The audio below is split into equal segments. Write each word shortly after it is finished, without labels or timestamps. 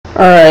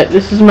Alright,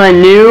 this is my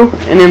new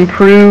and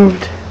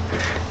improved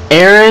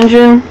air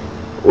engine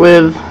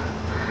with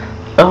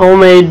a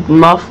homemade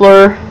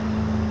muffler.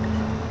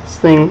 This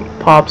thing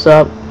pops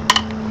up.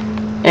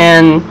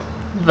 And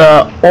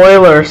the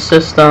oiler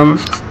system,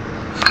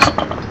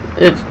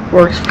 it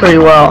works pretty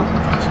well.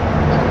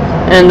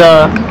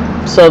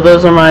 And so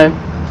those are my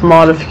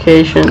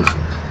modifications.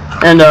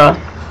 And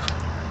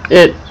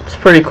it's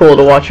pretty cool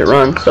to watch it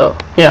run, so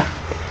yeah.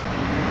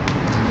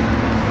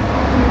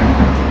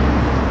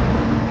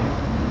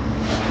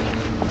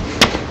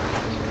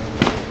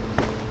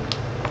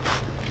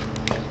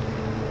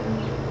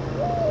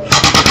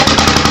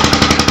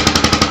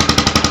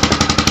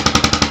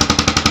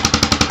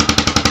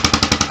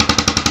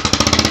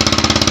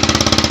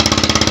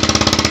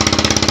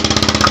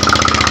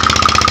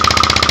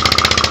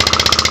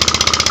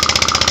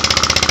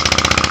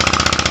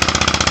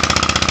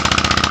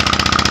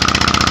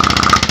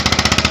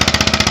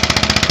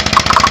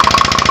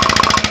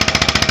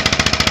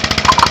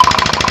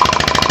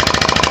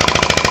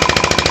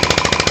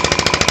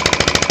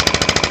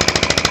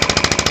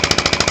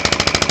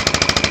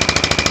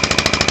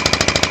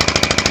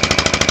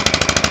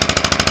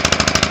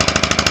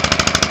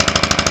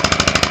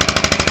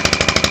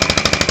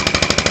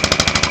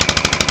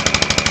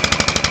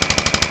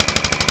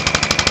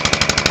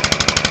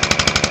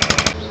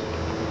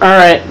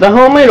 Alright, the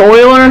homemade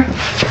oiler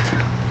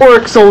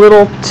works a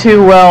little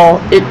too well.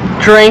 It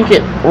drank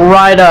it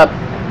right up,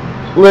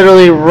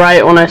 literally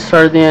right when I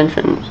started the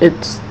engine.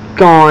 It's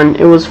gone.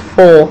 It was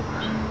full,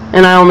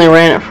 and I only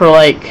ran it for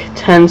like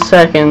 10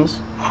 seconds.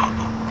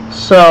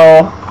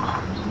 So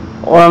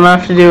what I'm gonna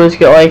have to do is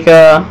get like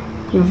a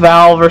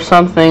valve or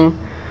something,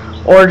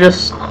 or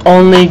just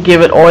only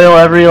give it oil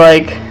every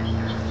like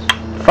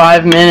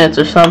 5 minutes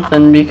or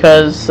something,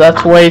 because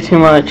that's way too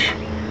much.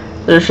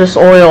 There's just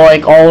oil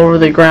like all over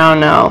the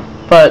ground now,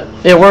 but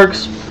it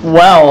works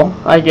well,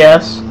 I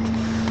guess.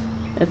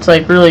 It's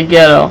like really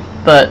ghetto,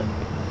 but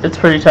it's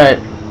pretty tight.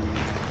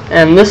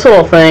 And this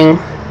little thing,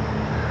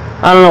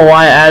 I don't know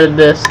why I added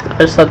this. I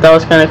just thought that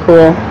was kind of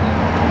cool.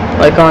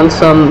 Like on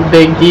some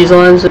big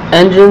diesel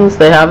engines,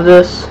 they have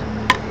this.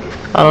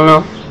 I don't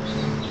know,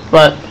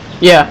 but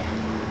yeah.